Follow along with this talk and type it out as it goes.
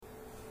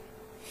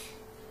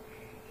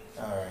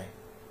All right,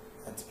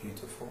 that's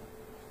beautiful.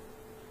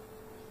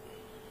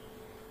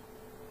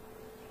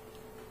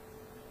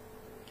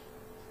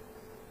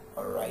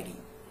 Alrighty,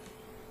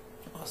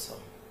 awesome.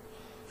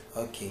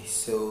 Okay,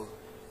 so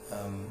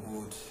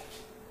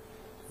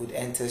would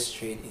enter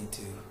straight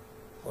into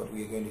what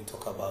we're going to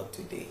talk about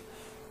today.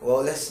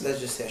 Well, let's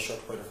just say a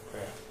short word of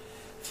prayer.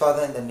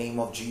 Father, in the name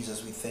of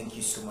Jesus, we thank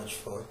you so much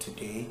for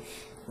today.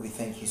 We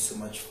thank you so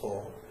much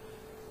for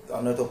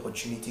another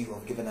opportunity you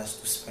have given us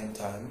to spend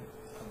time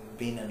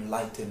being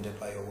enlightened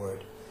by your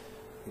word.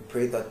 We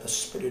pray that the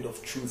Spirit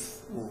of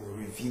truth will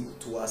reveal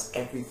to us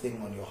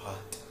everything on your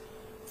heart.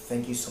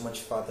 Thank you so much,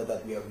 Father,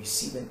 that we are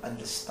receiving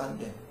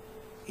understanding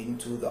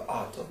into the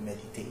art of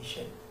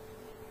meditation.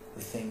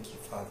 We thank you,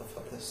 Father,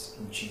 for this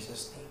in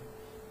Jesus' name.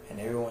 And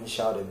everyone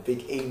shout a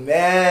big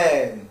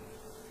amen.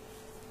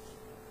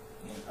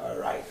 All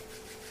right.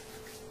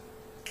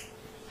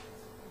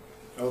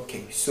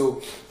 Okay,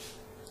 so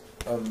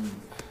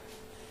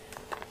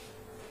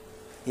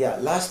yeah,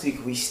 last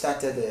week we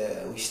started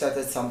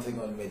something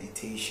on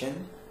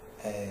meditation,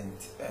 and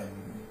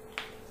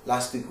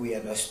last week we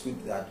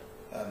understood that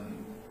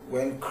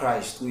when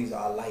Christ, who is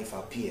our life,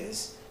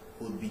 appears,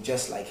 we'll be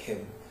just like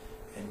him,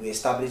 and we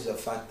established the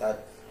fact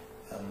that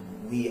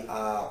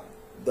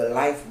the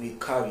life we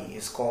carry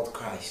is called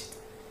Christ.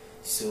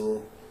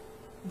 So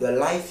the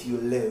life you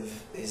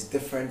live is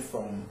different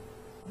from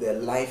the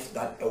life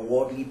that a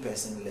worldly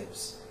person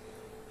lives,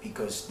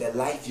 because the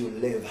life you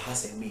live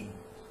has a name,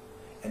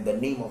 and the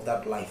name of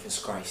that life is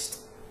Christ.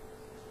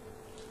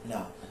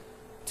 Now,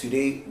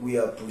 today we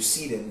are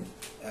proceeding,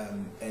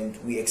 and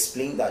we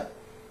explain that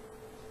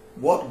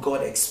what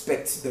God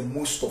expects the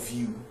most of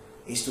you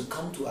is to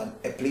come to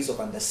a place of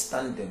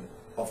understanding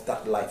of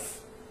that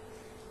life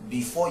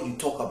before you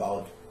talk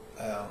about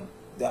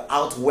the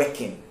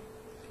outworking,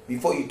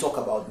 before you talk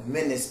about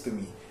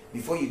ministry,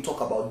 before you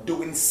talk about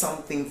doing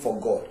something for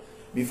God,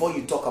 before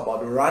you talk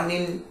about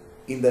running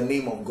in the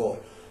name of God.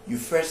 You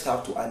first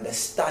have to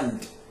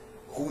understand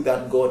who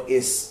that God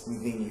is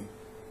within you.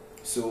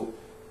 So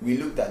we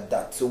looked at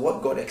that. So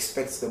what God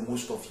expects the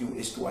most of you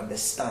is to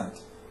understand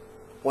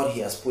what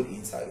he has put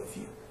inside of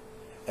you.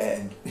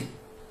 And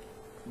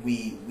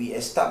we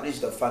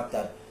established the fact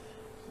that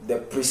the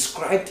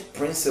prescribed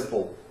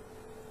principle,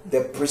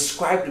 the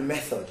prescribed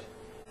method,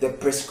 the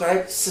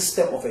prescribed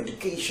system of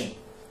education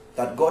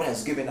that God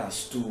has given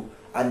us to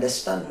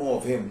understand more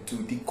of him, to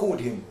decode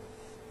him,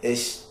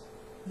 is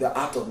the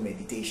art of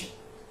meditation.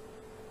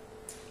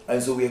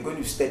 And so we are going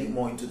to study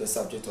more into the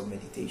subject of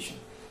meditation.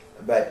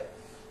 But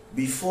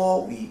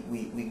before we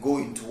go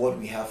into what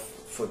we have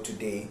for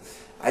today,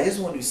 I just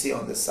want to say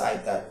on the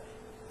side that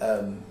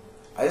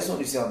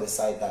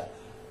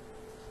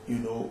you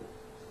know,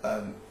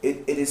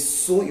 it is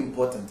so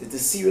important, it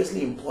is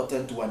seriously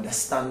important to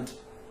understand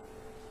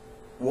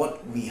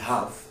what we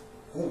have,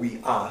 who we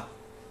are,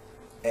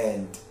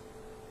 and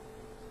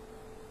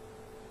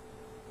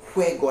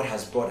where God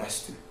has brought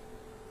us to.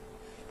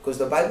 Because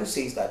the Bible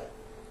says that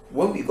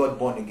when we got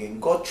born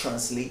again, God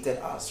translated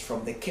us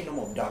from the kingdom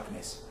of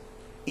darkness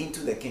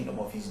into the kingdom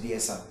of his dear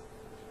son.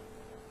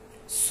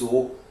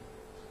 So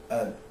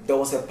there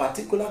was a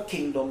particular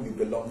kingdom you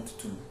belonged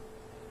to,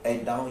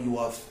 and now you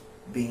have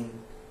been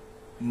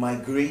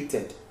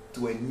migrated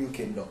to a new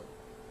kingdom.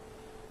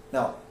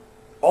 Now,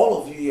 all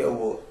of you here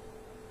will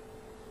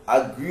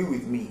agree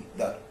with me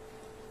that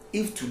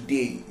if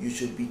today you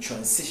should be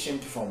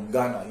transitioned from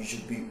Ghana, you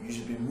should be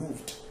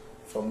moved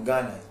from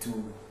Ghana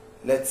to,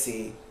 let's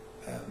say,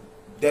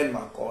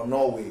 Denmark or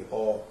Norway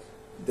or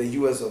the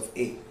US of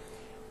A,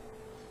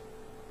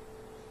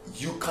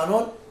 you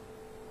cannot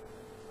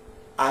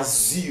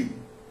assume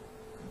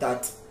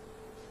that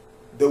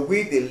the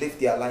way they live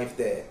their life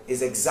there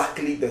is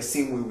exactly the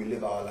same way we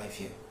live our life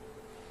here,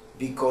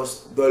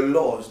 because the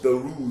laws, the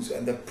rules,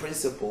 and the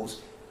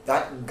principles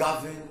that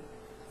govern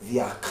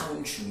their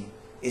country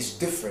is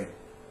different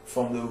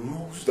from the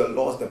rules, the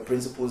laws, the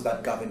principles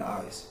that govern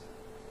ours.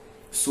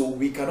 So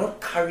we cannot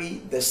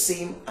carry the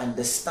same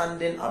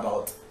understanding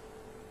about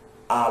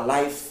our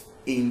life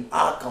in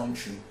our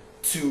country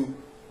to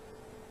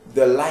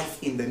the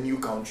life in the new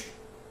country.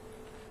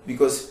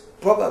 Because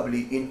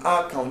probably in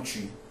our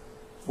country,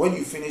 when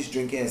you finish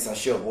drinking a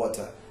sachet of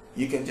water,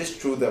 you can just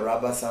throw the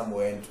rubber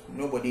somewhere and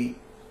nobody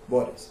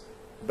bothers.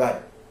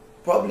 But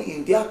probably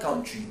in their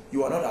country,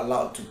 you are not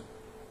allowed to.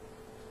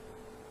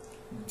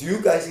 Do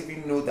you guys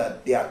even know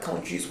that there are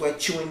countries where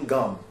chewing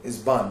gum is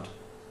banned?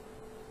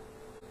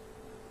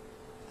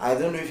 I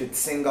don't know if it's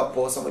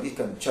Singapore, somebody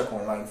can check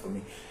online for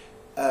me.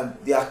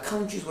 There are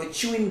countries where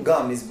chewing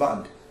gum is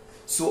banned.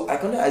 So I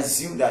cannot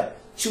assume that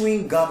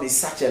chewing gum is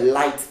such a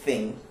light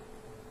thing.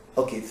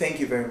 Okay, thank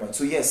you very much.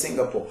 So yes,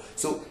 Singapore.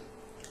 So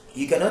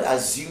you cannot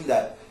assume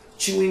that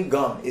chewing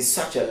gum is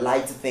such a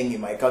light thing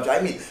in my country.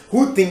 I mean,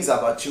 who thinks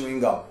about chewing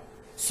gum?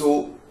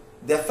 So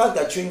the fact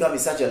that chewing gum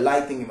is such a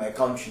light thing in my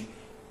country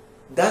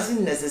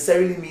doesn't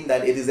necessarily mean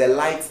that it is a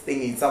light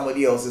thing in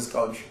somebody else's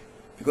country.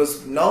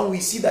 Because now we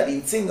see that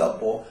in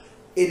Singapore,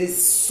 it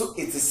is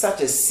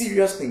such a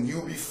serious thing.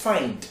 You'll be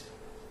fined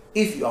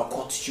if you are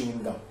caught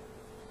chewing gum.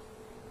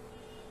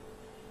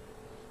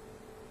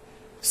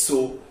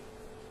 So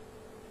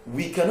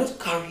we cannot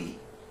carry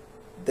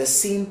the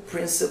same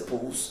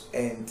principles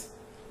and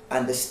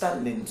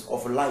understandings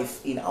of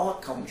life in our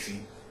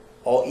country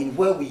or in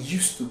where we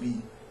used to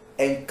be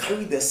and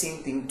carry the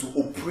same thing to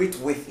operate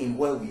with in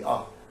where we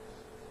are.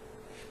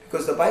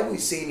 Because the Bible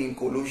is saying in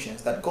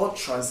Colossians that God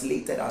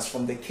translated us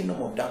from the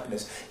kingdom of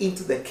darkness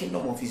into the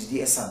kingdom of his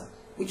dear son,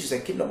 which is a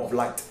kingdom of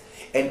light.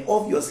 And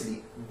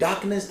obviously,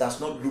 darkness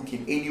does not look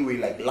in any way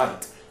like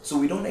light. So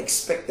we don't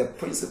expect the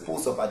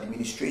principles of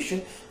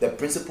administration, the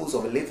principles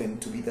of living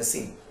to be the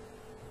same.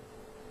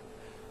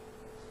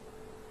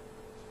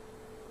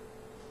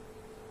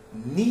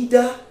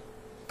 Neither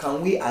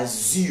can we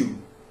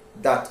assume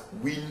that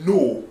we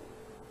know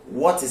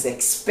what is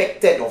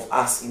expected of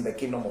us in the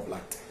kingdom of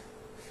light.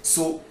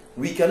 So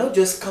we cannot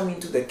just come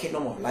into the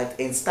kingdom of light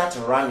and start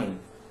running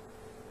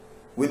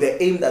with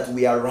the aim that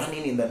we are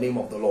running in the name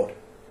of the Lord.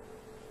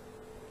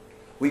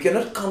 We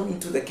cannot come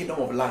into the kingdom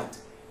of light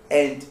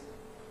and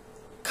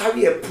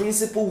carry a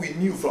principle we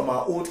knew from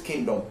our old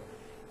kingdom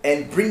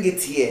and bring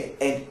it here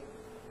and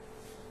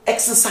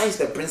exercise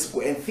the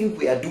principle and think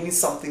we are doing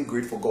something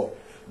great for God.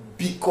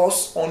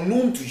 Because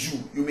unknown to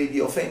you, you may be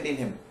offending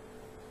him.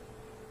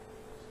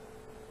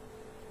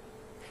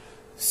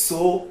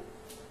 So,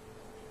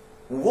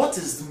 what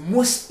is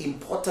most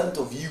important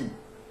of you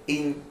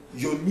in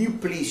your new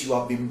place you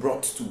have been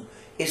brought to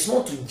is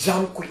not to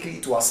jump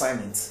quickly to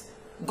assignments.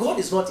 God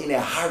is not in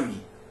a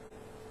hurry.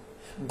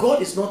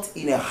 God is not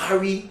in a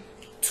hurry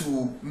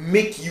to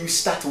make you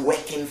start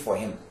working for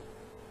him.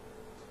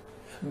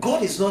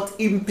 God is not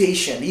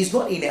impatient. He's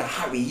not in a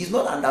hurry. He's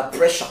not under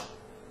pressure.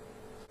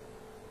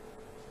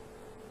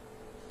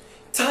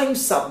 Time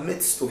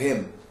submits to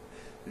him.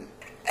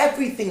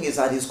 Everything is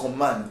at his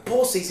command.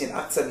 Paul says in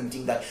Acts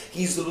 17 that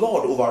he's the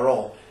Lord over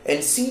all.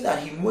 And seeing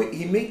that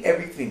he made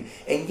everything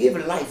and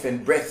gave life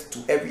and breath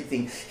to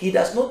everything, he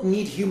does not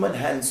need human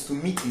hands to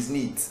meet his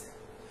needs.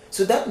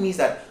 So that means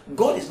that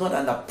God is not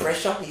under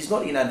pressure. He's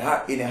not in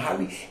a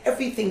hurry.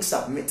 Everything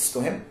submits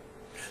to him.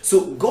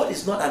 So God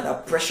is not under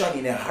pressure and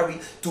in a hurry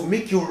to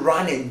make you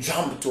run and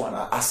jump to an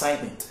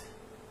assignment.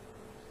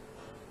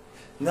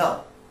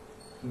 Now,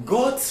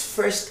 God's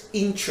first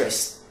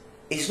interest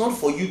is not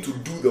for you to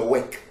do the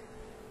work,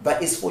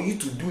 but it's for you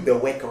to do the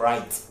work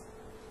right.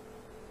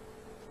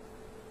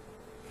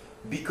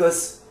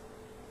 Because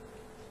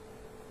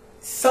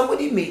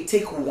somebody may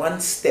take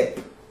one step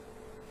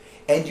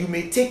and you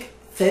may take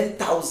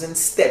 10,000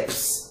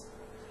 steps,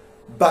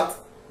 but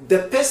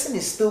the person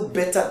is still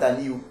better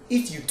than you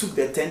if you took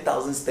the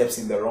 10,000 steps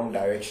in the wrong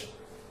direction.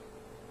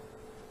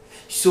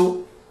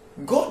 So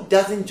God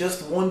doesn't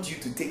just want you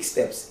to take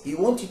steps. He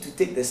wants you to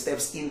take the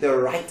steps in the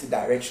right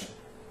direction.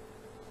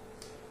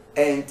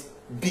 And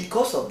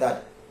because of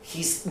that,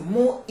 he's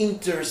more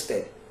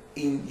interested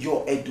in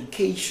your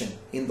education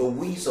in the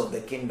ways of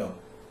the kingdom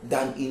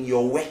than in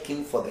your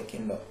working for the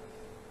kingdom.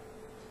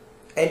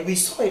 And we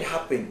saw it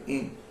happen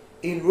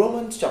in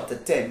Romans chapter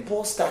 10.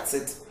 Paul starts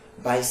it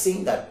by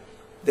saying that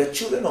the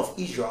children of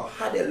Israel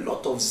had a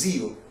lot of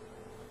zeal.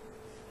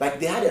 Like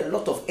they had a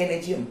lot of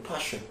energy and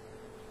passion,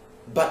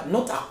 but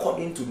not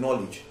according to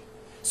knowledge.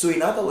 So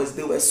in other words,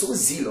 they were so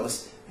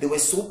zealous, they were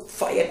so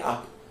fired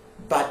up,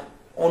 but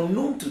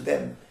unknown to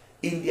them,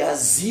 in their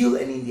zeal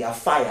and in their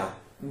fire,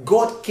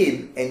 God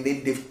came and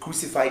then they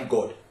crucified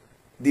God.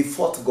 They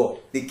fought God.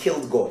 They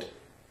killed God.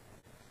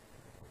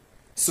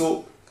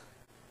 So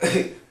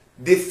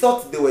they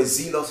thought they were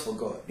zealous for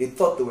God. They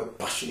thought they were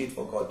passionate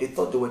for God. They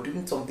thought they were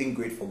doing something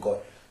great for God.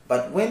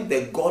 But when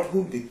the God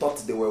whom they thought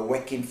they were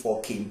working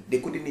for came, they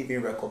couldn't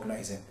even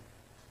recognize him.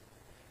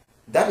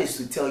 That is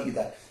to tell you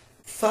that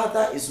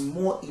Father is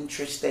more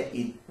interested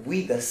in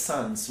we the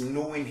sons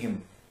knowing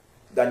him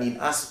than in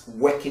us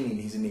working in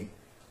his name.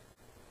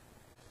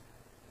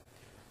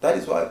 That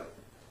is why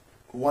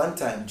one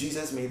time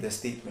Jesus made the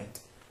statement,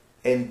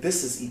 and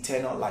this is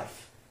eternal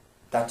life,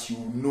 that you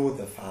know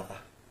the Father.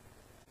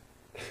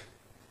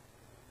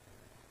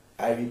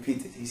 I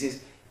repeat it. He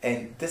says,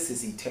 and this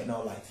is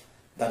eternal life,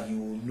 that you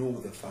will know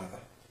the Father.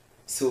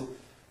 So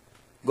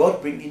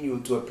God bringing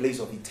you to a place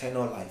of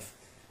eternal life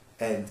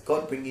and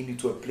God bringing you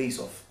to a place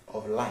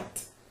of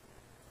light,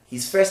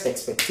 his first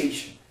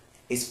expectation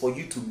is for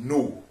you to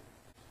know,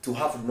 to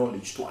have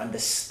knowledge, to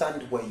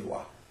understand where you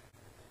are.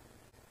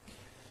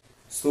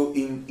 So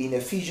in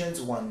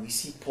Ephesians 1, we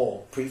see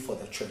Paul pray for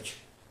the church.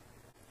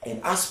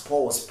 And as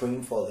Paul was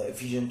praying for the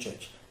Ephesian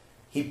church,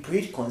 he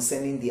prayed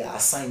concerning their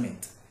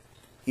assignment.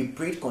 He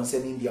prayed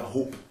concerning their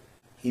hope.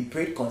 He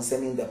prayed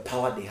concerning the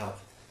power they have.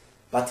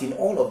 But in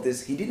all of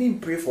this, he didn't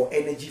pray for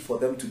energy for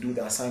them to do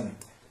the assignment.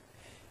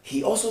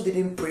 He also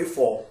didn't pray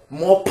for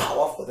more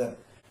power for them.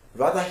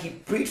 Rather, he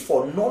prayed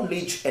for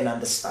knowledge and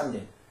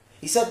understanding.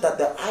 He said that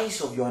the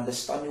eyes of your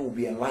understanding will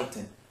be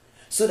enlightened,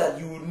 so that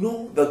you will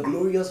know the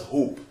glorious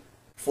hope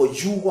for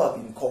you who have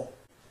been called,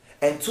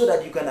 and so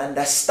that you can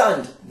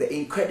understand the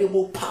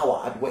incredible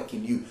power at work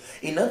in you.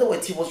 In other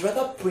words, he was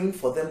rather praying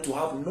for them to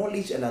have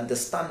knowledge and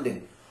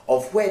understanding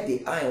of where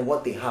they are and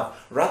what they have,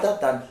 rather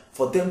than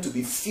for them to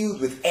be filled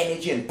with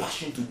energy and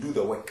passion to do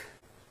the work.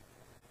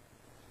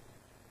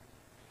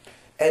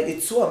 And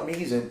it's so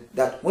amazing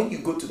that when you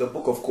go to the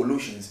book of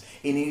Colossians,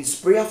 in his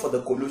prayer for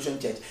the Colossian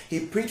church,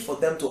 he prayed for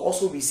them to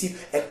also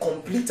receive a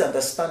complete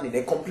understanding,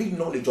 a complete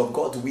knowledge of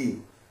God's will.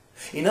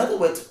 In other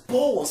words,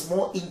 Paul was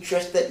more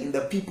interested in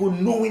the people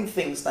knowing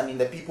things than in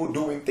the people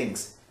doing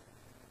things.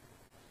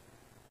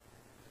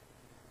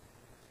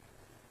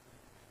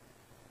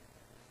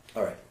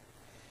 All right.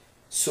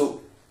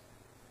 So,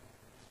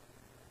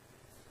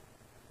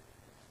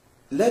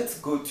 let's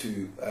go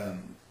to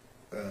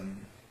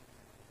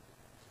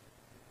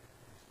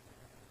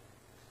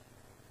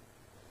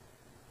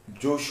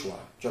Joshua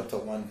chapter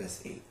 1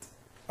 verse 8.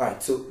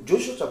 Alright, so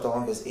Joshua chapter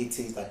 1 verse 8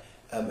 says that,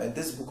 and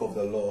this book of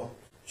the law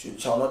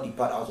shall not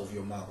depart out of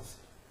your mouth,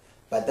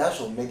 but thou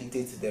shalt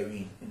meditate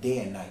therein day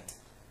and night,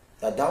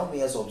 that thou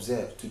mayest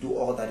observe to do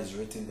all that is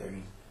written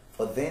therein.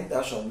 For then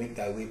thou shalt make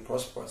thy way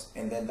prosperous,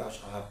 and then thou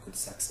shalt have good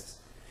success.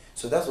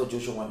 So that's what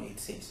Joshua 1:8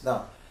 says.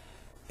 Now,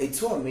 it's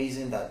so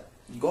amazing that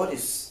God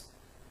is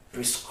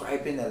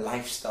prescribing a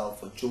lifestyle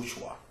for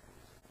Joshua,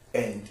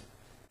 and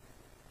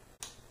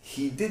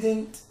he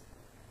didn't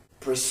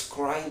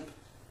prescribe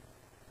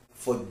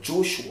for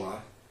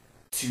Joshua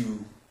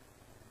to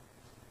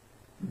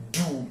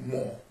do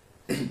more.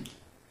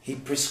 He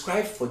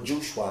prescribed for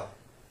Joshua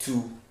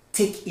to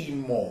take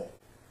in more.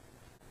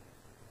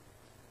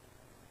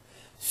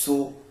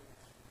 So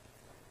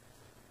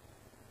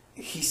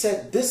he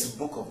said, this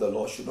book of the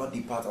law should not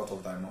depart out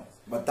of thy mouth,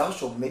 but thou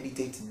shalt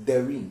meditate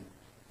therein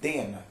day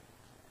and night,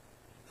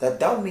 that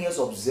thou mayest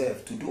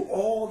observe to do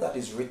all that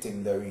is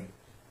written therein.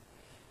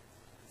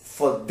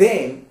 For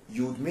then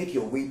you would make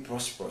your way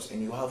prosperous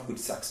and you have good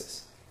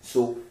success.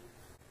 So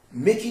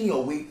making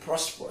your way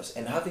prosperous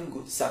and having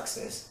good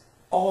success,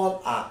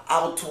 all are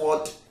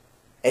outward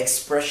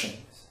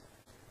expressions.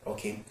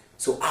 Okay,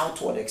 so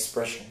outward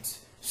expressions,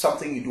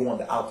 something you do on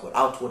the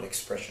outward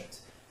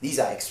expressions. These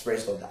are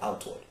expressed on the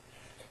outward.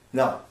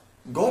 Now,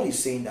 God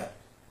is saying that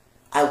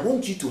I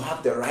want you to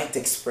have the right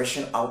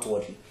expression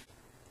outwardly,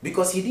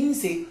 because he didn't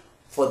say,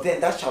 for then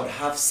thou shalt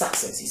have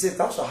success. He says,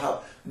 thou shalt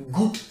have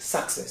good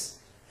success.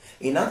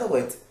 In other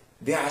words,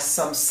 there are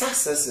some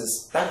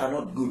successes that are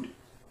not good.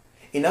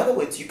 In other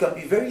words, you can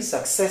be very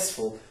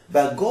successful,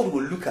 but God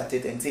will look at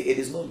it and say it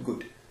is not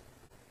good.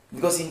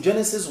 Because in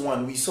Genesis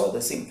 1, we saw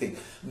the same thing.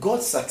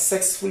 God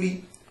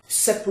successfully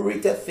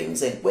separated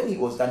things, and when he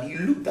was done, he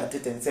looked at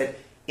it and said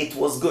it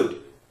was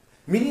good.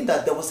 Meaning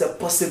that there was a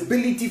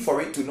possibility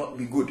for it to not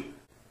be good.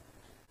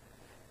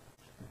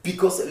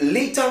 Because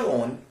later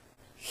on,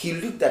 he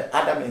looked at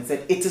Adam and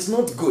said, it is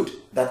not good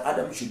that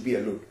Adam should be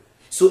alone.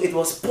 So it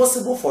was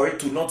possible for it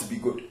to not be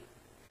good.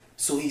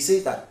 So he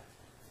says that,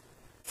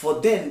 for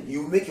then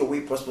you make your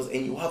way prosperous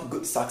and you have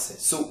good success.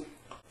 So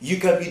you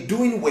can be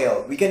doing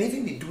well. We can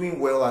even be doing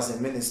well as a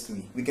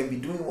ministry. We can be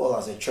doing well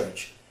as a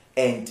church.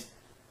 And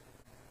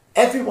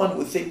everyone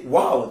will think,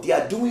 wow, they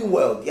are doing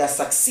well. They are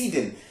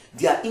succeeding.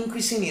 They are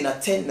increasing in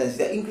attendance.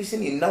 They are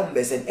increasing in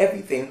numbers and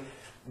everything.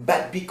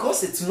 But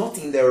because it's not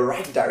in the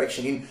right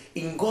direction,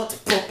 in God's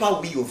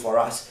proper will for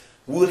us,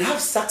 we'll have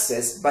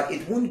success, but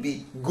it won't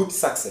be good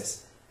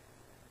success.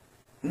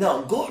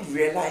 Now, God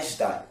realized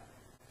that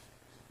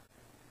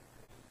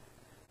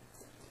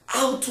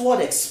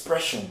outward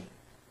expression,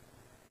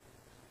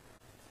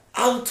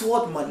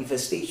 outward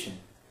manifestation,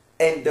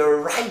 and the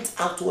right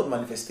outward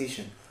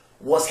manifestation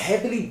was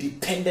heavily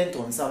dependent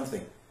on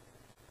something.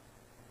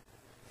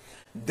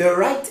 The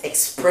right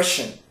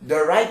expression,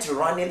 the right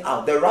running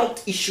out, the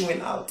right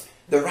issuing out,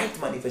 the right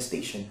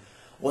manifestation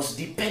was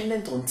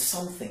dependent on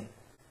something.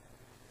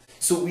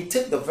 So we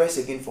take the verse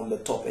again from the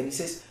top, and it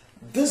says,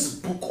 this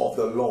book of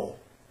the law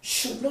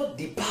should not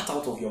depart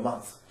out of your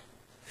mouth.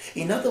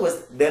 In other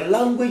words, the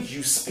language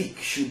you speak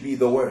should be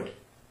the word.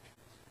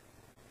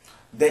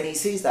 Then he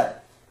says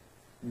that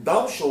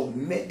thou shalt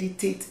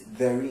meditate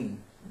therein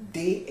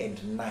day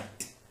and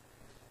night,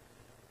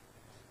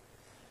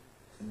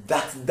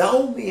 that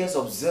thou mayest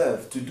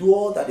observe to do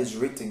all that is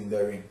written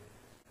therein.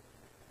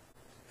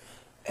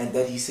 And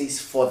that he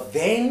says, for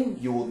then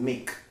you will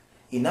make.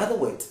 In other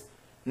words,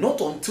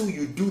 not until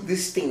you do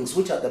these things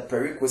which are the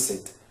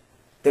prerequisite,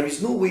 there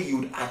is no way you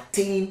would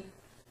attain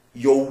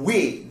your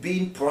way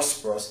being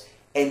prosperous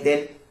and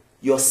then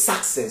your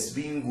success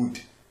being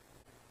good.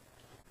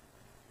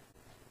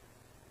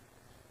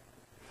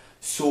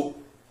 So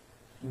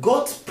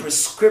God's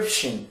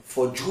prescription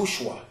for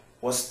Joshua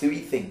was three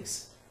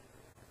things.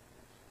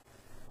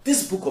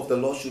 This book of the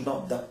law should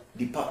not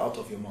depart out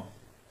of your mouth,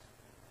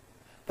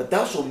 but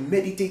thou shalt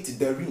meditate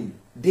therein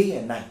day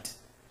and night,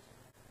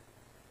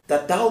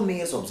 that thou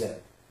mayest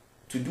observe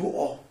to do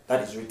all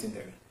that is written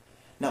therein.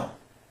 Now,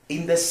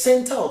 in the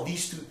center of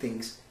these two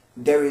things,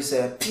 there is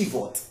a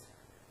pivot,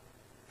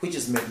 which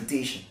is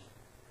meditation.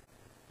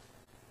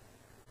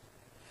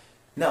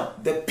 Now,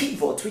 the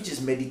pivot, which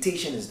is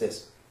meditation, is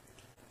this.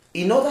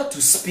 In order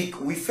to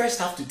speak, we first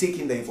have to take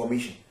in the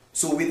information.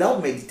 So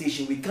without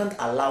meditation, we can't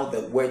allow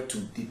the word to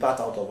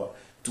depart out of our,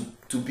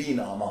 to be in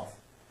our mouth.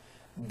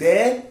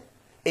 Then,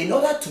 in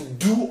order to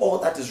do all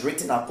that is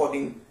written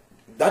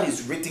that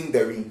is written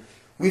therein,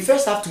 we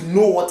first have to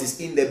know what is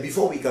in there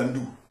before we can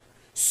do.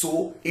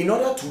 So in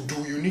order to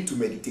do, you need to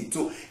meditate.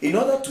 So in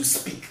order to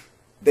speak,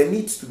 there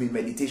needs to be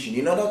meditation.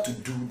 In order to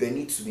do, there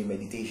needs to be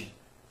meditation.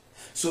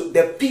 So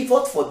the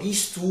pivot for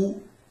these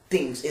two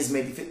things is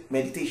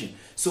meditation.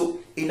 So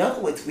in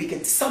other words, we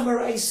can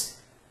summarize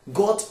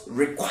God's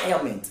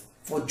requirement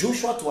for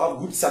Joshua to have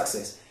good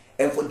success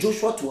and for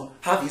Joshua to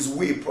have his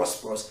way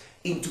prosperous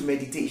into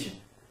meditation.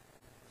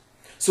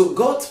 So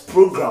God's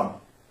program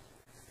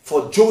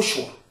for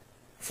Joshua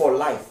for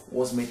life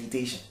was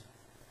meditation.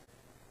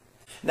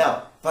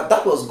 Now, but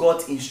that was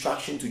God's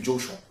instruction to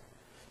Joshua.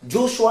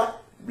 Joshua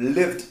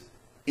lived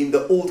in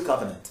the old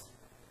covenant,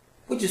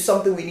 which is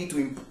something we need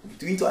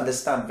to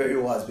understand very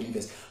well as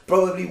believers.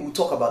 Probably we'll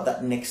talk about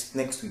that next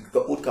week,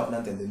 the old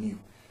covenant and the new.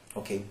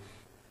 Okay.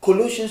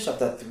 Colossians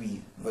chapter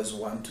 3, verse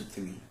 1 to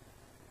 3.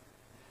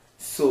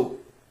 So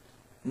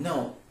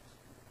now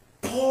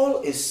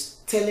Paul is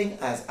telling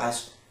us,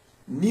 as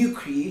new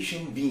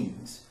creation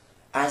beings,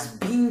 as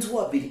beings who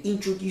have been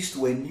introduced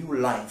to a new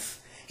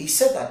life, he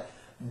said that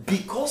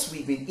because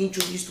we've been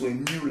introduced to a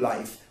new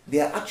life,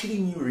 there are actually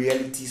new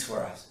realities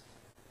for us.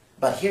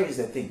 But here is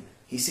the thing.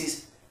 He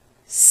says,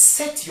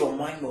 set your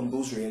mind on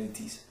those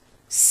realities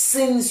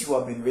since you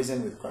have been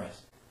risen with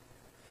Christ.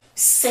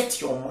 Set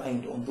your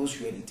mind on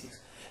those realities.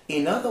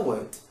 In other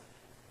words,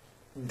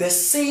 the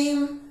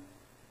same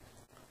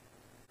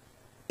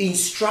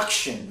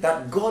instruction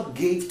that God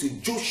gave to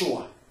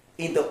Joshua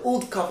in the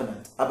old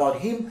covenant about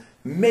him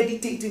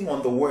meditating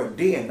on the word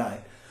day and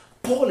night,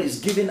 Paul is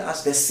giving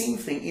us the same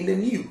thing in the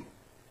new.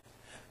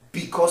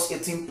 Because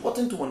it's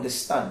important to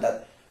understand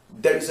that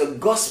there is a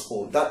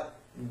gospel that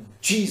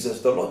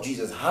Jesus, the Lord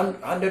Jesus,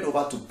 handed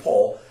over to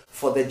Paul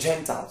for the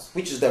Gentiles,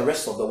 which is the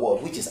rest of the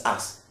world, which is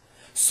us.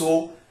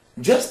 So,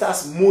 just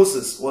as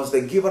Moses was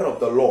the giver of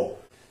the law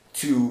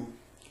to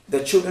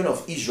the children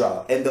of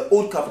Israel, and the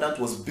old covenant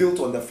was built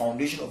on the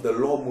foundation of the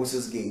law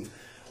Moses gave,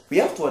 we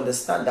have to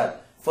understand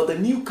that for the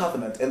new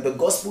covenant and the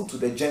gospel to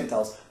the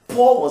Gentiles,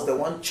 Paul was the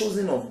one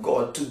chosen of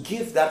God to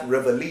give that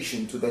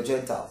revelation to the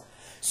Gentiles.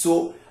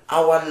 So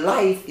our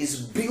life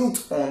is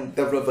built on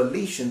the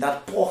revelation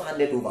that Paul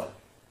handed over.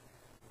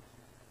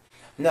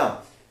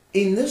 Now,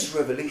 in this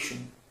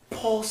revelation,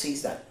 Paul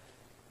says that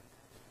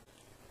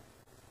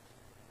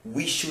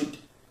we should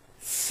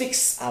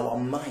fix our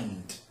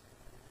mind.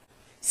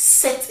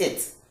 Set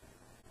it.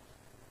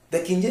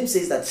 The King James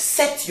says that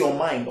set your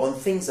mind on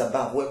things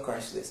above where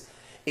Christ is.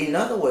 In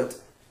other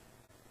words,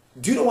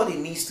 do you know what it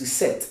means to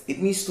set?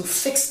 It means to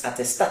fix at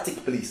a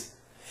static place.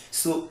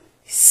 So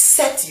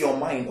set your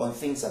mind on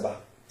things above.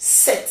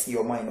 Set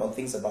your mind on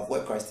things above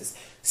where Christ is.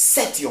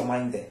 Set your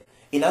mind there.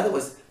 In other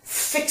words,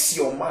 fix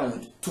your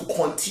mind to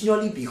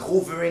continually be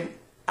hovering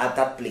at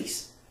that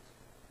place.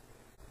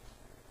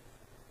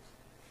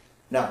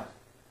 Now,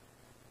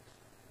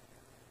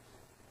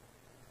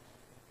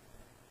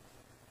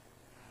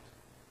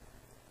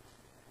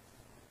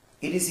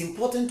 it is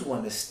important to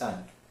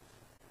understand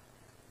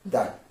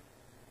that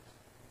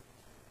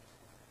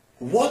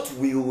what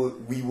we will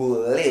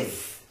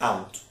live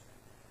out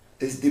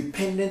is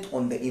dependent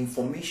on the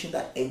information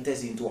that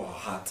enters into our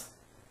heart.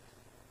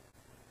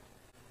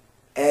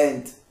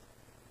 And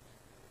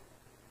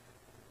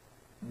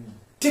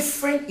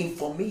different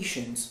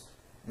informations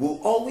will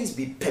always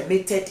be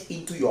permitted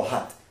into your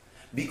heart,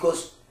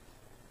 because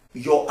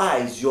your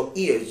eyes, your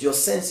ears, your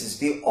senses,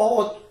 they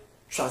all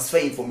transfer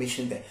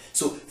information there.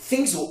 So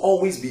things will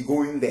always be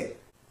going there.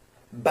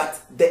 But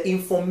the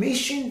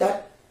information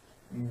that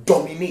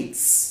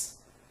dominates,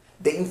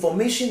 the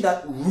information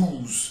that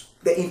rules,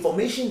 the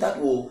information that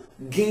will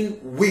gain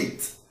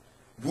weight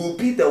will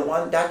be the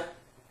one that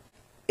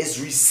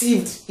is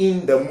received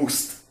in the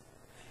most,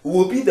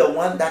 will be the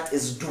one that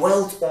is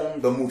dwelt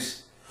on the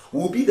most,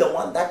 will be the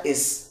one that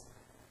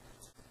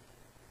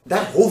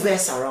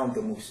hovers around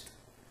the most.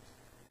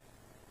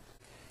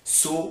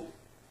 So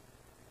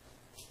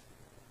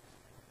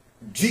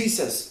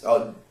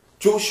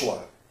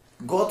Joshua,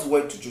 God's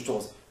word to Joshua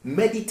was,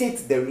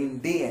 meditate therein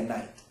day and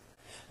night.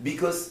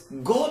 Because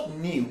God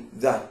knew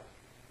that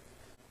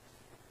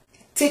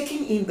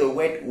taking in the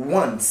word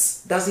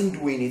once doesn't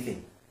do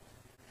anything.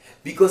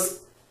 Because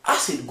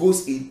as it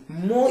goes in,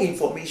 more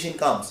information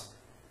comes.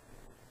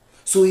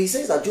 So he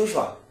says that,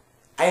 Joshua,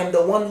 I am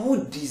the one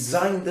who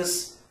designed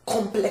this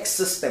complex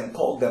system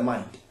called the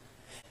mind.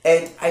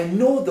 And I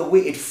know the way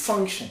it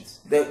functions,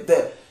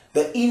 the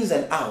ins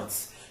and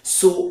outs.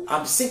 So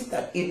I'm saying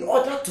that in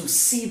order to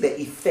see the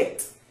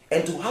effect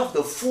and to have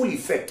the full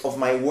effect of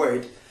my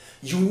word,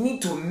 you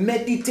need to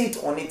meditate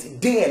on it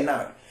day and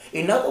night.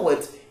 In other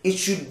words, it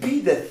should be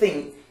the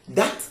thing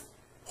that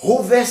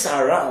hovers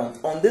around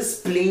on this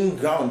playing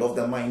ground of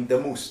the mind the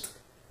most.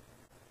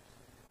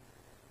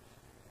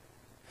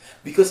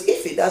 Because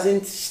if it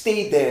doesn't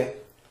stay there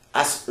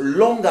as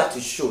long as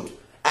it should,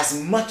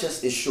 as much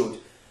as it should,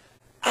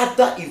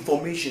 other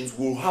informations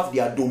will have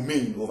their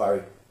domain over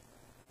it.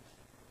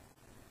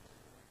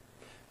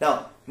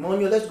 Now,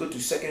 Manuel, let's go to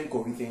 2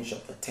 Corinthians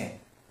chapter 10.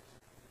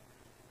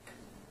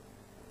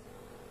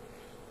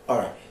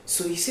 Alright,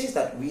 so he says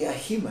that we are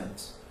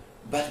humans,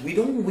 but we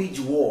don't wage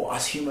war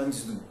as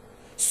humans do.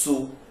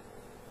 So,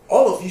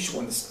 all of you should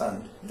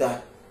understand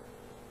that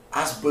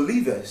as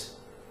believers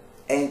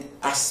and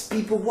as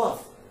people who have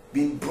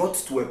been brought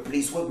to a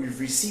place where we've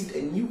received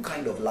a new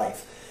kind of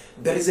life,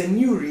 there is a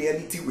new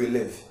reality we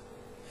live.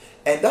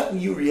 And that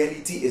new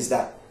reality is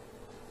that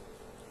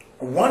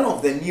one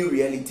of the new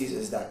realities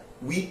is that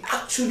we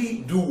actually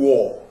do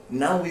war.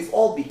 Now we've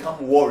all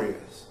become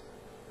warriors.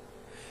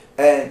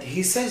 And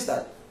he says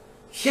that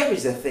here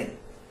is the thing.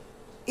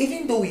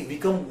 Even though we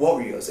become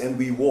warriors and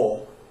we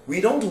war, we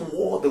don't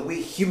war the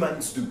way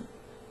humans do.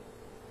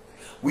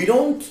 We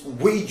don't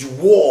wage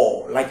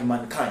war like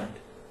mankind.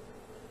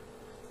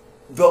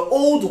 The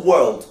old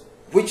world,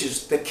 which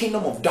is the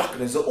kingdom of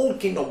darkness, the old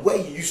kingdom where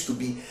you used to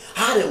be,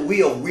 had a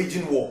way of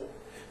waging war.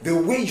 They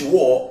wage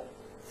war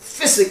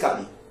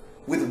physically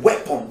with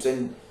weapons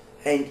and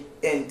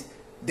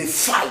they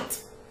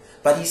fight.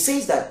 But he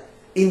says that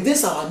in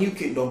this our new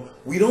kingdom,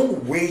 we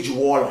don't wage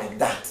war like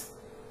that.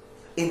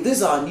 In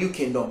this our new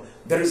kingdom,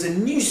 there is a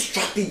new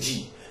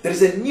strategy, there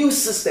is a new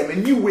system, a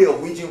new way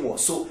of waging war.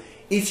 So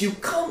if you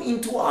come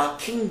into our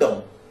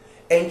kingdom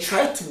and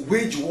try to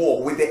wage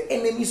war with the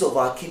enemies of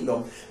our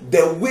kingdom,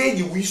 the way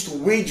you used to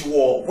wage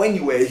war when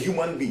you were a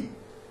human being,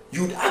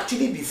 you'd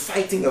actually be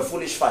fighting a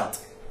foolish fight.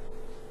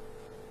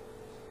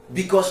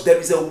 Because there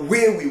is a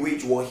way we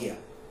wage war here.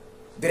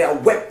 There are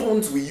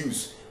weapons we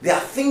use. There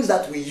are things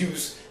that we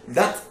use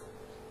that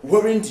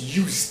weren't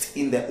used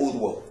in the old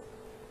world.